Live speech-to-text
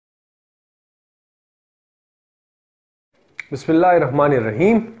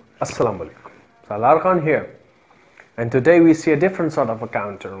Bismillahirrahmanirrahim. Assalamu alaikum. Salaar Khan here. And today we see a different sort of a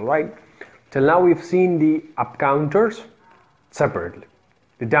counter, right? Till now we've seen the up counters separately,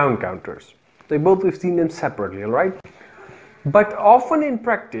 the down counters. We've seen them separately, right? But often in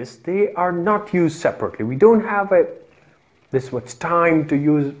practice, they are not used separately. We don't have this much time to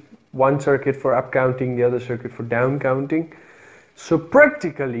use one circuit for up counting, the other circuit for down counting. So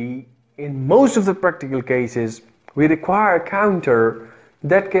practically, in most of the practical cases, we require a counter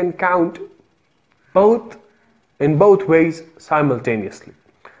that can count in both ways simultaneously.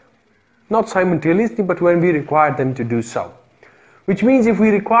 Not simultaneously, but when we require them to do so. Which means if we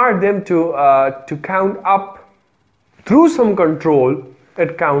require them to count up through some control,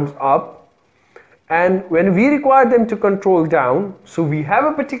 it counts up. And when we require them to control down, so we have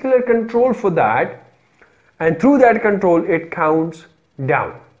a particular control for that, and through that control it counts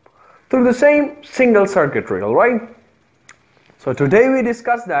down through the same single circuit rail, right? So today we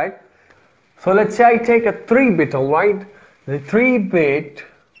discuss that. So let's say I take a 3-bit, all right? The 3-bit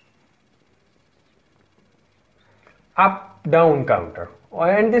up-down counter.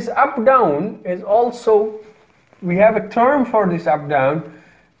 And this up-down is also, we have a term for this up-down,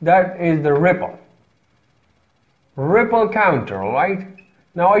 that is the ripple counter, all right?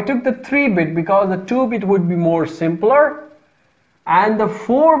 Now I took the 3-bit because the 2-bit would be more simpler, and the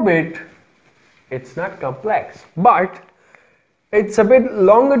 4-bit, it's not complex, but it's a bit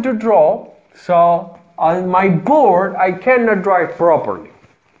longer to draw, so on my board I cannot draw it properly.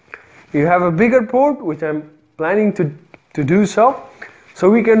 You have a bigger board, which I'm planning to do so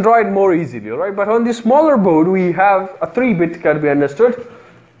we can draw it more easily, all right? But on this smaller board we have a 3-bit can be understood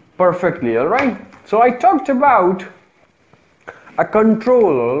perfectly, all right? So I talked about a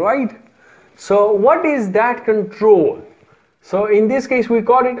control, all right? So what is that control? So in this case we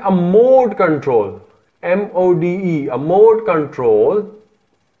call it a mode control, M-O-D-E, a mode control.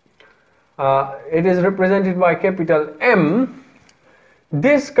 It is represented by capital M.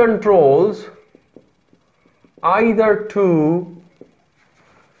 This controls either to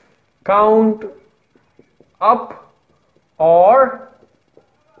count up or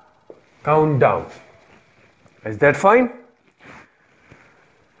count down. Is that fine?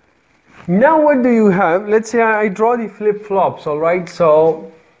 Now what do you have? Let's say I draw the flip-flops, all right?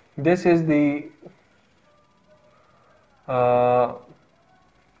 So this is the or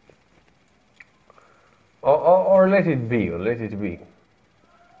let it be,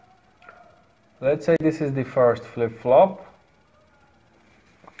 Let's say this is the first flip-flop.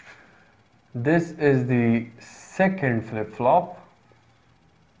 This is the second flip-flop.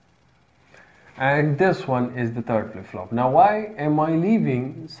 And this one is the third flip-flop. Now why am I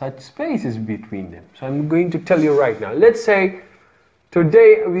leaving such spaces between them? So I'm going to tell you right now. Let's say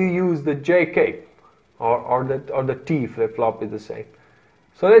today we use the JK or the T flip-flop is the same.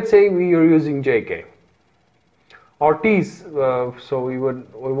 So let's say we are using JK or T's, so we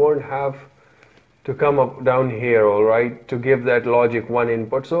won't have to come up down here, all right, to give that logic one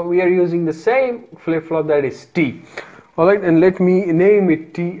input. So we are using the same flip-flop, that is T. All right, and let me name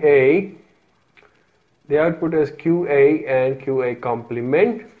it TA. The output is QA and QA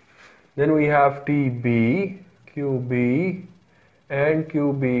complement. Then we have TB, QB, and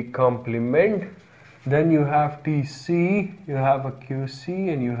QB complement. Then you have TC, you have a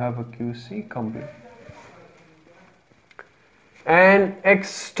QC, and you have a QC complement. And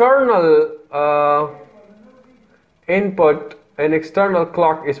external input, an external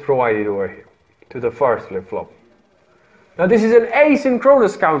clock is provided over here to the first flip-flop. Now this is an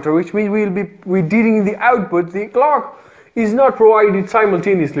asynchronous counter, which means we're dealing in the output. The clock is not provided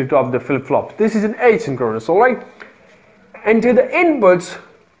simultaneously to up the flip-flops. This is an asynchronous, all right? And to the inputs,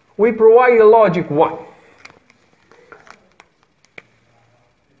 we provide a logic 1.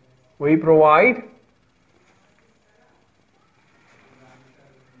 We provide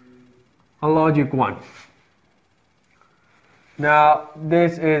a logic 1. Now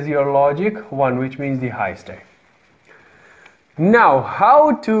this is your logic 1, which means the high state. Now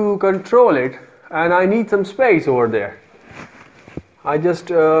how to control it, and I need some space over there. I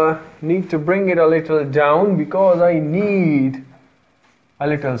just need to bring it a little down because I need a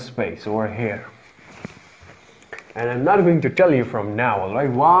little space over here. And I'm not going to tell you from now,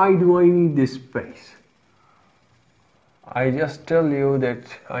 alright, why do I need this space? I just tell you that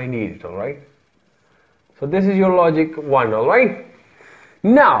I need it, alright? So this is your logic 1, alright?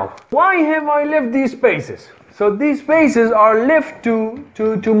 Now, why have I left these spaces? So these spaces are left to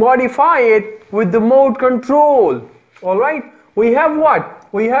modify it with the mode control, alright? We have what?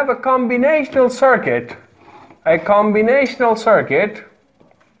 We have a combinational circuit.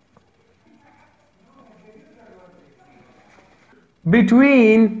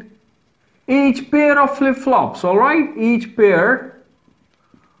 between each pair of flip-flops, all right? Each pair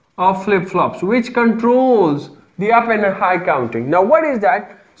of flip-flops, which controls the up and high counting. Now what is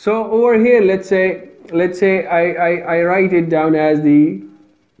that? So over here, let's say I write it down as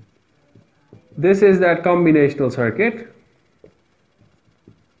this is that combinational circuit.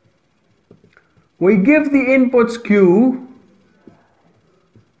 We give the inputs Q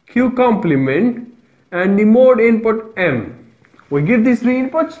complement, and the mode input M. We give these three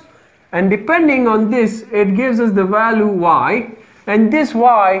inputs, and depending on this, it gives us the value Y, and this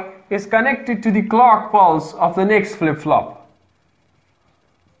Y is connected to the clock pulse of the next flip-flop.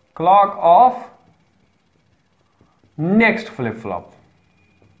 Clock of next flip-flop.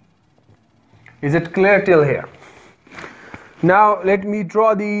 Is it clear till here? Now let me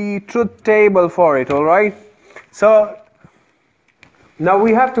draw the truth table for it, all right? So now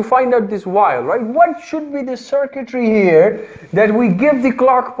we have to find out this while, right? What should be the circuitry here that we give the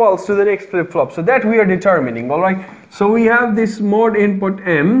clock pulse to the next flip-flop? So that we are determining, all right? So we have this mode input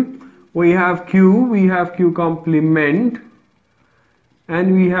M, we have Q complement,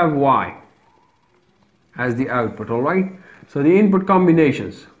 and we have Y as the output, all right? So the input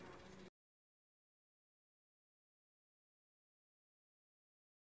combinations.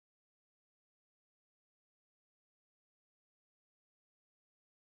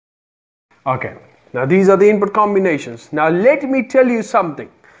 Okay, now these are the input combinations. Now let me tell you something.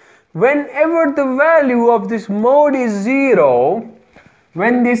 Whenever the value of this mode is 0,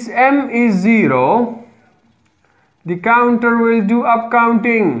 when this M is 0, the counter will do up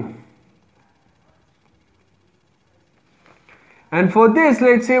counting. And for this,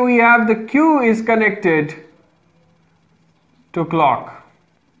 let's say we have the Q is connected to clock.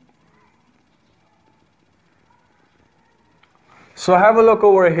 So have a look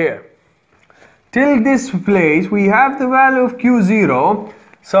over here. Till this place, we have the value of Q0.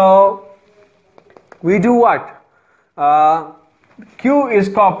 So we do what? Q is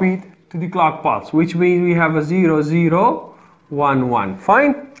copied to the clock pulse, which means we have a 0, 0, 1, 1.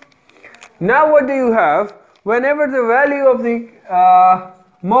 Fine. Now what do you have? Whenever the value of the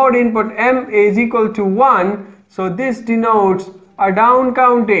mode input M is equal to 1, so this denotes a down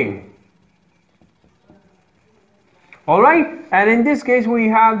counting. Alright, and in this case we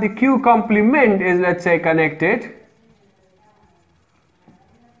have the Q complement is, let's say, connected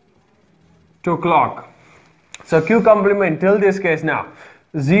to clock. So Q complement till this case now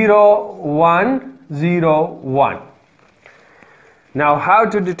 0, 1, 0, 1. Now how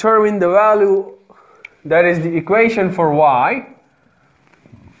to determine the value, that is the equation for Y.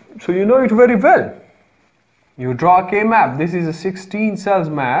 So you know it very well. You draw a K map. This is a 16 cells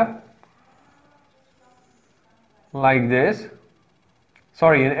map. Like this,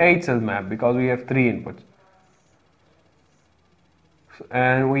 sorry, an 8 cell map, because we have 3 inputs,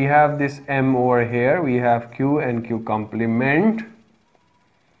 and we have this M over here, we have Q and Q complement.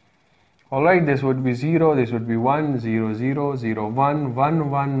 Alright, this would be 0, this would be 1, 0, 0, 0, 1, 1,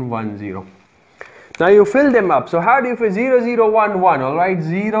 1, 1, 0. Now you fill them up. So how do you fill 0, 0, 1, 1? Alright,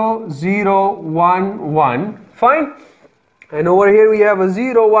 0, 0, 1, 1. Fine. And over here we have a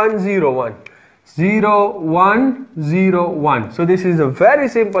 0, 1, 0, 1. 0, 1, 0, 1. So this is a very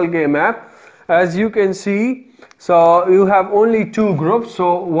simple K map, as you can see. So you have only two groups.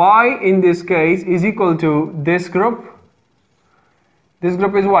 So Y in this case is equal to this group. This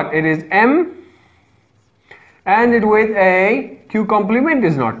group is what? It is M, and it with a Q complement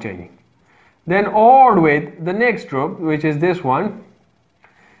is not changing. Then OR with the next group, which is this one.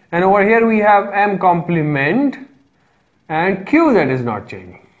 And over here we have M complement and Q that is not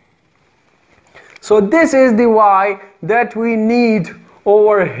changing. So this is the Y that we need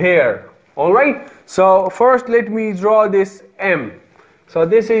over here. Alright, so first let me draw this M. So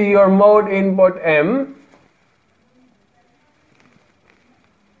this is your mode input M.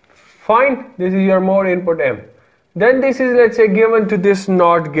 Fine, this is your mode input M. Then this is, let's say, given to this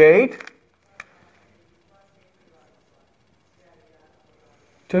NOT gate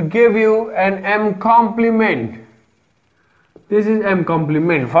to give you an M complement. This is M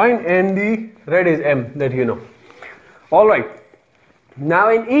complement, fine, and the red is M that you know. Alright, now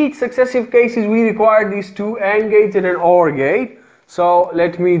in each successive cases we require these two AND gates and an OR gate. So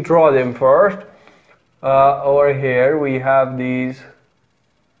let me draw them first. Over here we have these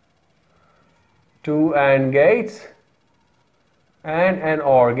two AND gates and an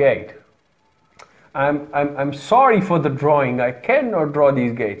OR gate. I'm sorry for the drawing. I cannot draw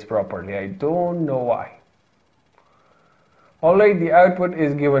these gates properly. I don't know why. Alright, the output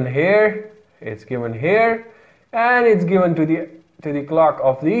is given here, it's given here, and it's given to the clock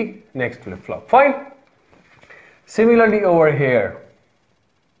of the next flip-flop. Fine. Similarly over here.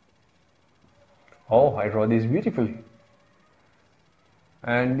 Oh, I draw this beautifully.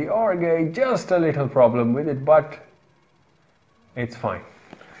 And the OR gate, just a little problem with it, but it's fine.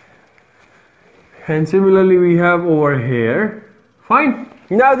 And similarly we have over here. Fine.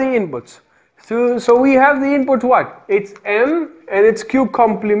 Now the inputs. So we have the input what? It's M and it's Q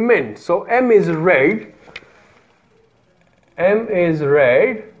complement. So M is red. M is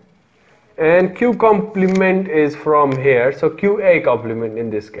red. And Q complement is from here. So QA complement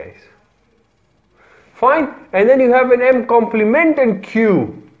in this case. Fine. And then you have an M complement and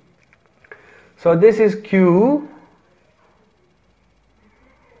Q. So this is Q.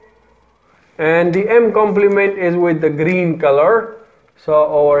 And the M complement is with the green color. So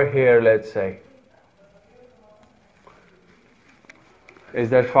over here, let's say.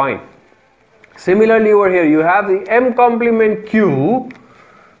 Is that fine? Similarly over here, you have the M complement Q.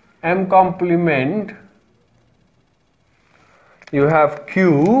 M complement. You have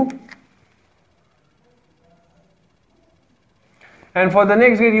Q. And for the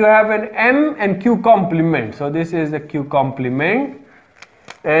next gate, you have an M and Q complement. So this is the Q complement.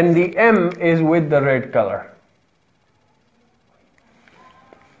 And the M is with the red color.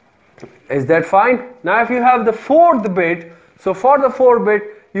 Is that fine? Now if you have the fourth bit, so for the fourth bit,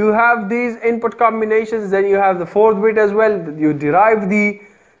 you have these input combinations, then you have the fourth bit as well. You derive the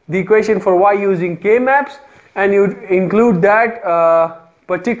equation for Y using K-maps, and you include that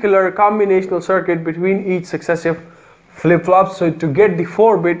particular combinational circuit between each successive flip-flops, so to get the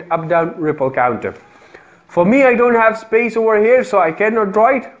 4-bit up-down ripple counter. For me, I don't have space over here, so I cannot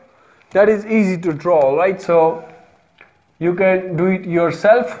draw it. That is easy to draw, right? So you can do it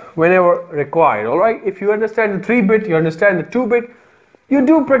yourself whenever required, all right? If you understand the 3-bit, you understand the 2-bit, you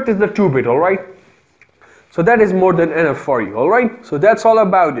do practice the 2-bit, all right? So that is more than enough for you, all right? So that's all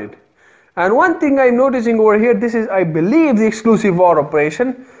about it. And one thing I'm noticing over here, this is, I believe, the exclusive OR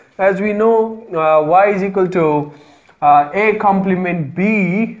operation. As we know, Y is equal to A complement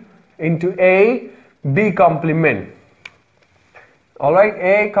B into A, B complement. All right,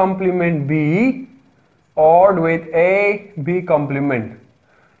 A complement B ORed with A, B complement.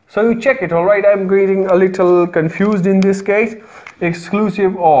 So you check it, all right? I'm getting a little confused in this case.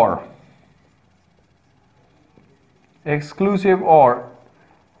 Exclusive OR. Exclusive OR.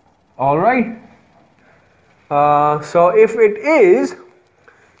 All right. So if it is,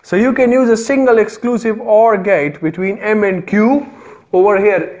 so you can use a single exclusive OR gate between M and Q over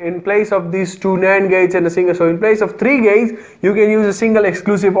here in place of these two NAND gates and a single. So in place of 3 gates, you can use a single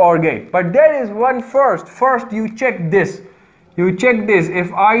exclusive OR gate. But there is one first. First, you check this. You check this.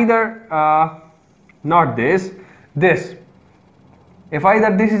 If either, not this, this. If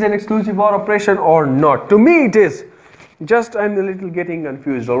either this is an exclusive OR operation or not. To me, it is. Just I'm a little getting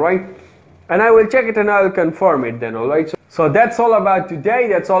confused, all right? And I will check it and I will confirm it then, all right? So that's all about today.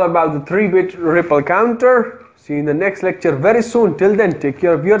 That's all about the 3-bit ripple counter. See you in the next lecture very soon. Till then, take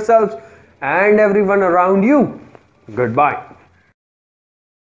care of yourselves and everyone around you. Goodbye.